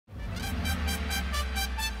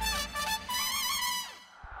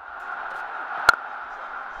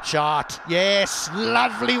Shot, yes,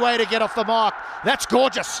 lovely way to get off the mark. That's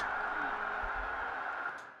gorgeous.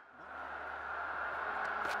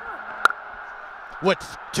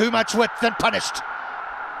 Width, too much width and punished.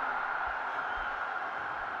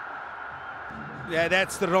 Yeah,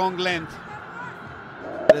 that's the wrong length.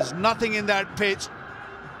 There's nothing in that pitch.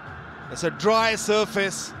 It's a dry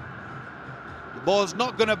surface. The ball's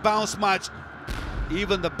not going to bounce much.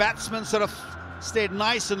 Even the batsman sort of stayed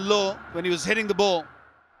nice and low when he was hitting the ball.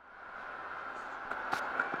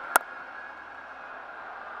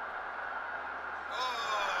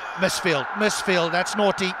 Misfield, that's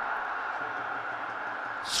naughty.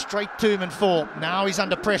 Straight to him and four. Now he's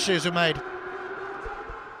under pressure, Zumaid.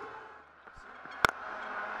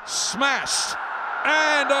 Smashed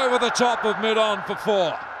and over the top of mid-on for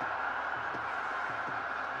four.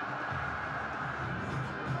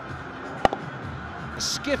 The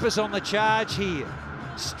skipper's on the charge here.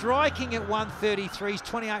 Striking at 133,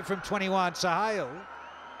 28 from 21. Sohail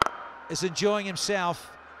is enjoying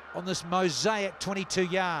himself on this mosaic 22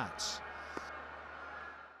 yards.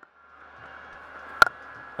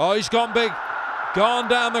 Oh, he's gone big, gone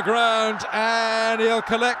down the ground, and he'll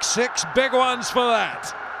collect 6 big ones for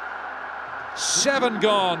that. 7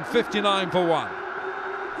 gone, 59 for 1.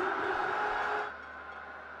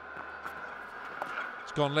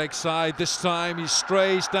 It's gone leg side this time. He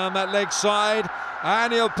strays down that leg side,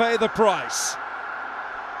 and he'll pay the price.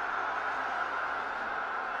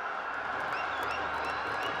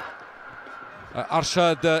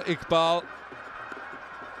 Arshad Iqbal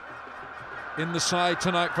in the side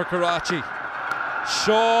tonight for Karachi.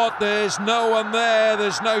 Short, there's no one there,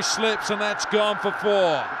 there's no slips, and that's gone for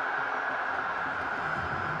 4.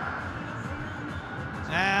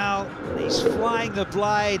 Now he's flying the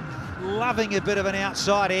blade, loving a bit of an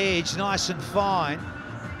outside edge, nice and fine.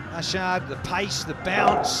 Arshad, the pace, the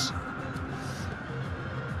bounce.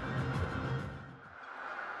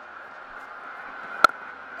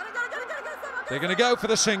 They're going to go for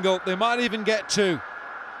the single. They might even get 2.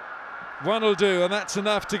 1 will do, and that's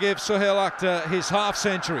enough to give Sohail Akhtar his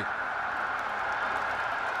half-century.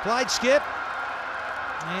 Played skip.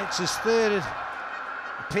 It's his 3rd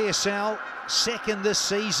at PSL, 2nd this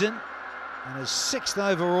season, and his 6th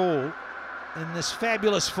overall in this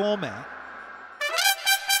fabulous format.